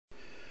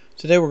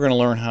Today we're going to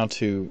learn how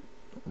to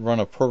run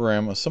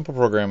a simple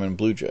program in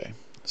BlueJ.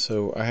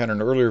 So I had an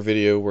earlier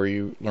video where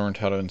you learned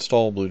how to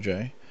install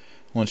BlueJ.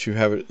 Once you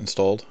have it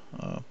installed,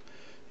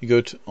 you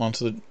go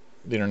onto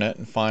the internet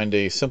and find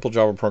a simple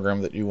Java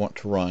program that you want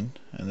to run,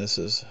 and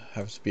this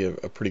happens to be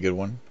a pretty good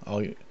one.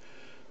 I'll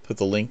put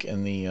the link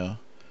in the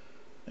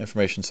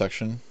information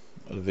section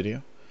of the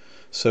video.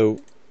 So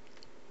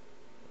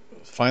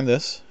find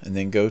this and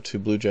then go to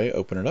BlueJ,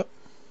 open it up,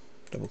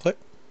 double click.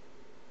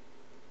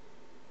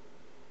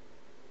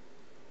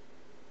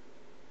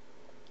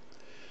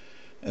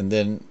 And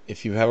then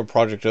if you have a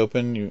project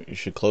open, you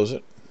should close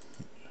it.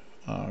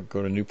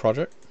 Go to new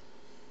project.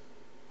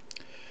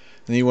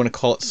 And then you want to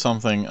call it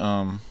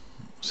something,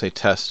 say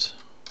test,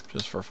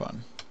 just for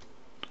fun.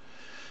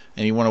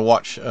 And you want to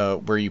watch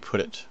where you put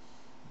it,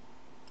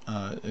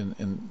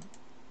 in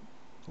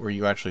where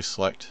you actually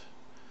select.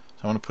 So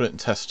I want to put it in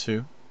test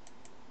 2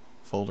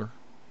 folder.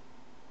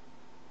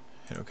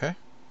 Hit OK.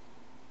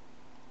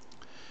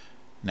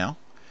 Now,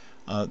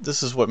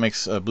 this is what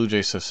makes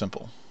BlueJ so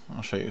simple.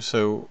 I'll show you.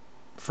 So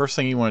first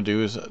thing you want to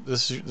do is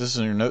this is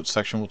in your notes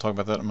section. We'll talk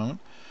about that in a moment.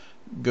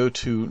 Go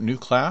to new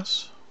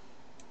class.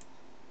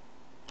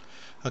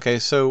 Okay,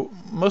 so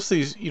most of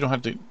these you don't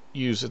have to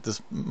use at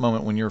this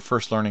moment when you're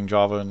first learning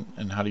Java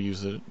and how to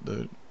use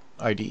the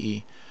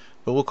IDE.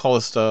 But we'll call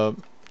this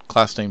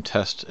class name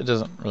test. It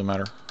doesn't really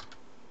matter.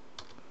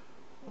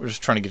 We're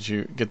just trying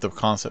to get the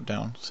concept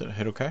down. So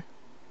hit OK.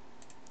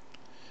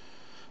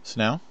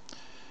 So now,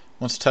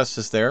 once test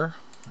is there,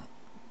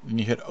 then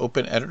you hit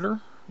Open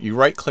Editor. You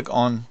right click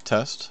on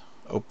test,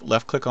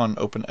 left click on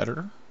Open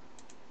Editor,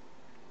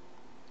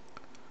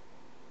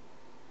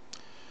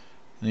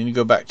 and then you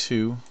go back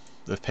to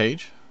the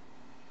page,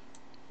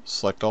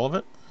 select all of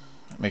it,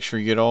 make sure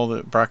you get all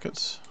the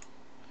brackets,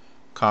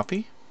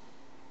 copy,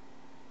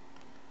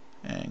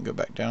 and go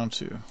back down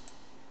to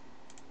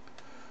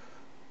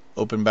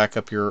open back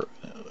up your,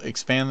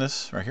 expand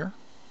this right here.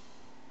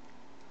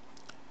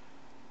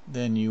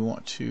 Then you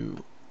want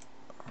to,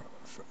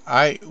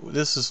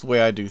 this is the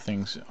way I do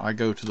things. I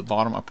go to the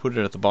bottom, I put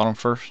it at the bottom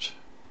first,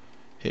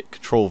 hit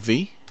Control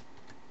V.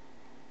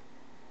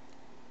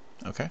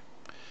 Okay.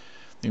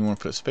 Then you want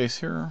to put a space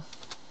here.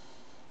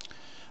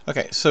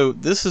 Okay, so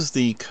this is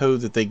the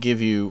code that they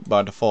give you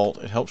by default.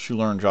 It helps you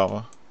learn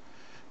Java.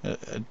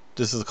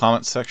 This is the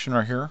comments section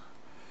right here.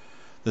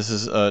 This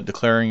is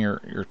declaring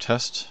your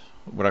test,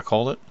 what I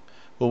called it.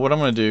 Well, what I'm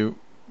going to do,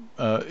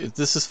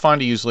 this is fine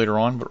to use later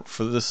on, but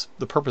for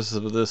the purposes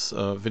of this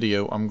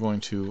video, I'm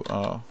going to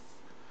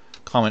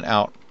comment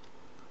out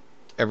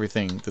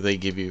everything that they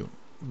give you,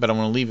 but I'm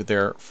going to leave it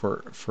there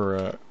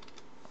for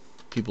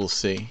people to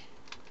see.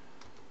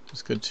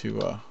 It's good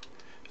to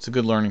it's a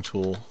good learning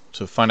tool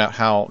to find out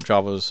how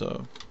Java is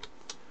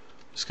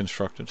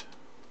constructed.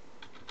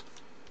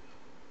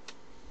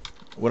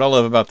 What I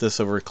love about this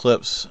over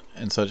Eclipse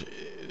and such,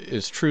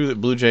 it's true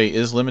that BlueJ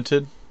is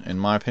limited, in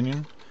my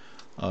opinion.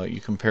 You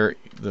compare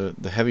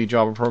the heavy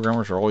Java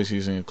programmers are always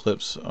using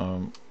Eclipse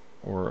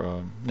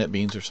or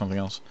NetBeans or something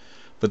else.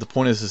 But the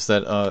point is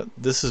that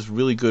this is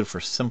really good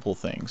for simple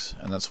things,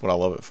 and that's what I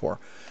love it for.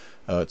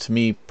 To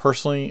me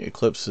personally,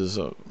 Eclipse is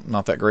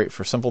not that great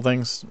for simple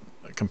things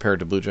compared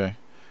to BlueJ.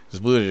 Because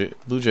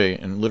BlueJ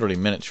in literally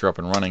minutes you're up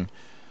and running.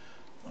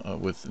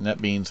 With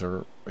NetBeans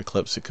or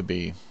Eclipse, it's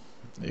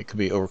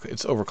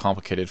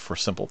overcomplicated for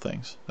simple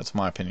things. That's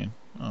my opinion.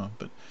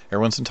 But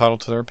everyone's entitled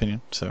to their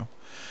opinion. So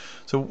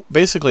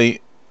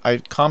basically, I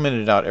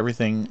commented out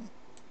everything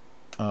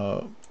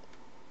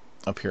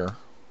up here,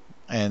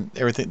 and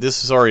everything.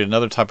 This is already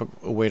another type of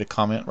a way to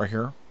comment right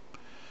here,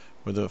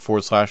 with the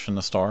 / and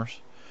the stars,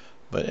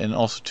 and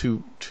also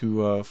two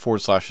forward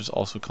slashes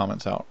also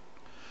comments out.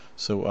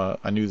 So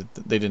I knew that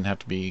they didn't have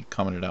to be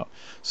commented out.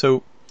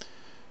 So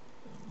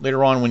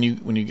later on, when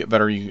you get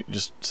better, you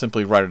just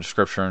simply write a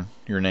description,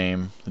 your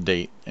name, the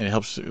date, and it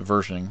helps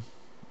versioning.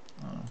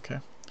 Okay.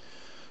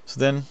 So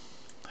then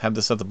have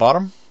this at the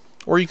bottom.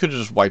 Or you could have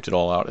just wiped it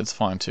all out. It's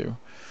fine too.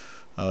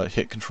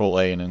 Hit Control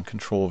A and then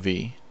Control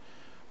V.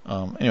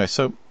 Anyway,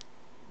 so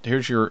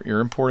here's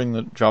you're importing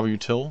the Java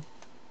util.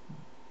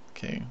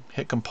 Okay,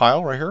 hit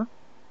compile right here.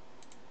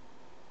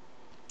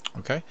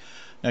 Okay,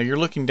 now you're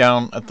looking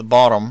down at the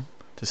bottom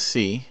to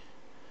see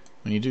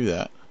when you do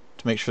that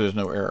to make sure there's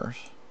no errors.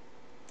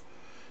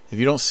 If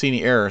you don't see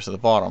any errors at the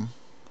bottom,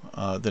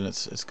 then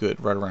it's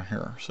good right around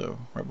here. So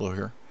right below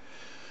here.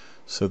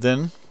 So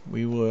then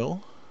we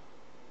will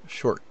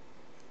short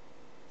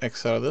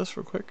X out of this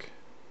real quick.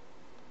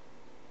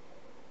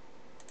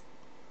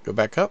 Go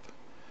back up.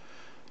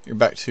 You're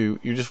back to,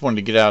 you just wanted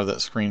to get out of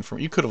that screen from,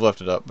 you could have left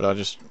it up, but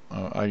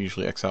I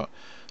usually X out.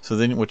 So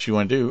then what you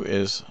want to do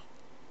is,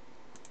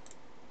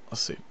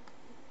 let's see,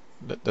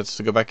 that's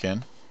to go back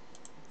in,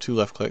 2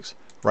 left clicks,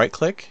 right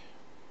click,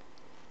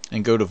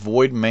 and go to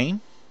void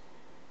main.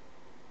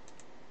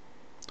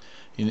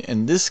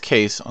 In this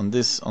case, on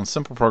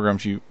simple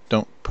programs, you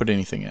don't put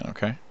anything in,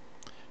 okay?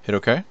 Hit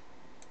OK.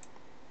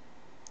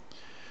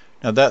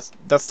 Now that's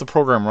the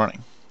program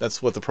running.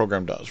 That's what the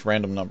program does,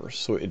 random numbers.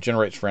 So it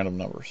generates random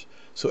numbers.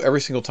 So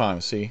every single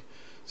time, see,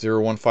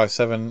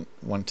 0157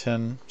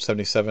 110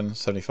 77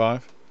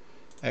 75.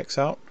 X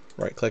out,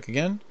 right click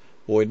again,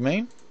 void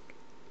main.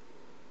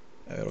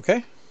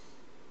 Okay.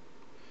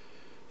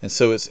 And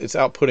so it's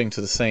outputting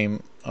to the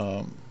same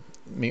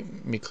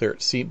me clear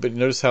it. See, but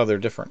notice how they're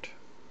different.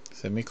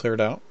 So me clear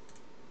it out.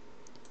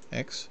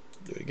 X,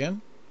 do it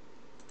again.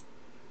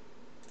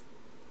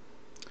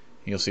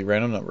 You'll see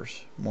random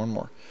numbers, more and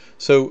more.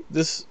 So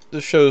this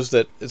shows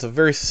that it's a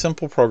very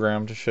simple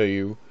program to show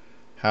you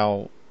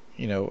how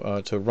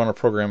to run a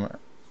program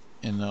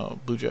in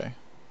BlueJ.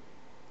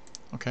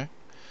 Okay.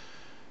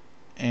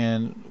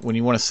 And when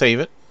you want to save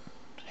it,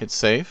 hit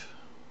save.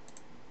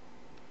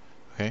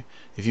 Okay.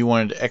 If you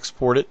wanted to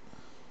export it,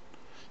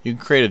 you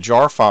can create a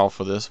jar file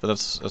for this, but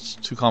that's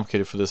too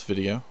complicated for this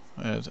video.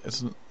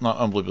 It's not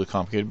unbelievably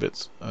complicated,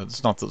 but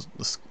it's not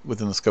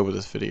within the scope of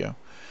this video.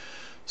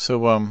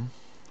 So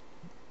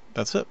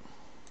that's it.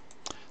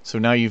 So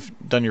now you've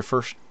done your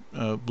first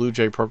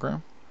BlueJ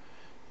program,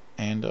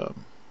 and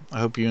I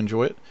hope you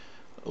enjoy it.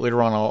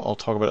 Later on I'll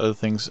talk about other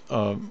things.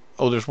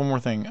 Oh, there's one more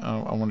thing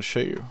I want to show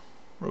you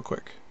real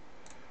quick.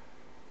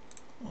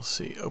 Let's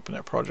see, open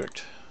that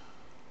project.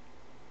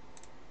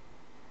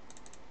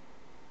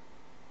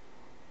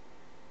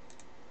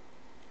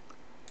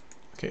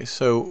 Okay,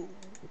 so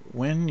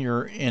when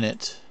you're in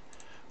it,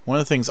 one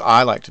of the things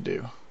I like to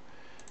do,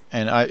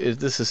 and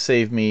this has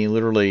saved me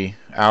literally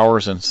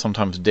hours and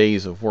sometimes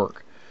days of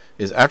work,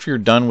 is after you're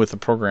done with the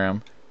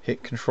program,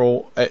 hit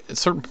control at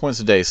certain points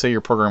of the day. Say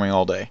you're programming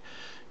all day,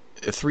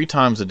 3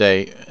 times a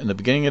day, in the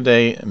beginning of the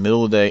day,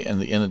 middle of the day,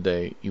 and the end of the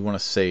day, you want to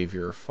save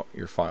your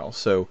file.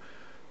 So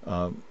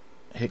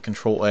hit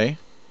Control A,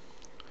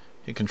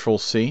 hit Control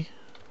C,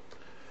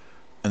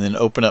 and then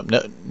open up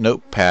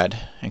Notepad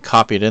and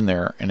copy it in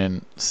there, and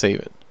then save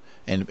it,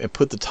 and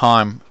put the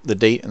time, the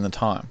date, and the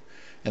time.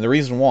 And the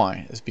reason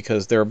why is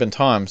because there have been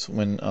times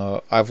when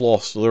I've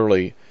lost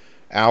literally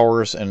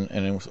hours and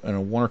in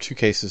 1 or 2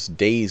 cases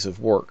days of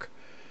work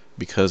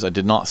because I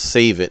did not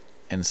save it,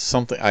 and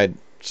something I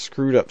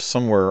screwed up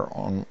somewhere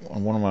on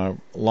one of my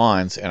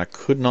lines, and I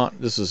could not.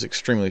 This is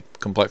extremely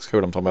complex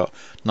code I'm talking about,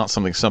 not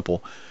something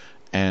simple,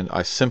 and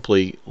I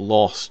simply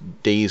lost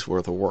days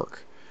worth of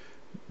work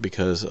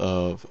because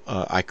of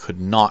I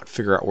could not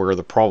figure out where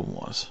the problem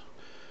was.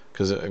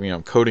 Because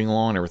I'm coding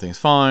along and everything's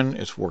fine,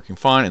 it's working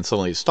fine, and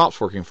suddenly it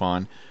stops working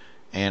fine,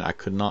 and I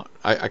could not.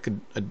 I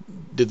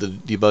did the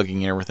debugging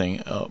and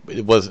everything.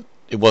 It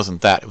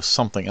wasn't that. It was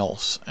something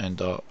else,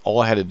 and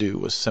all I had to do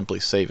was simply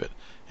save it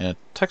in a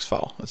text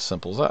file. It's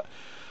simple as that.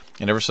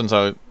 And ever since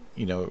I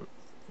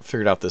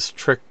figured out this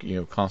trick,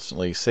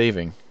 constantly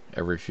saving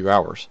every few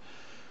hours,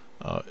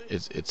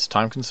 it's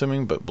time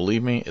consuming, but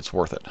believe me, it's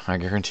worth it. I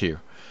guarantee you.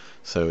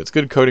 So it's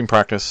good coding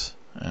practice,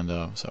 and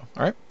so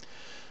all right.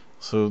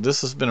 So this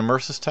has been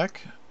EmersusTech,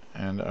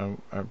 and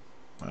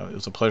it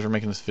was a pleasure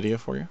making this video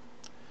for you.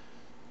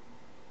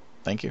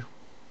 Thank you.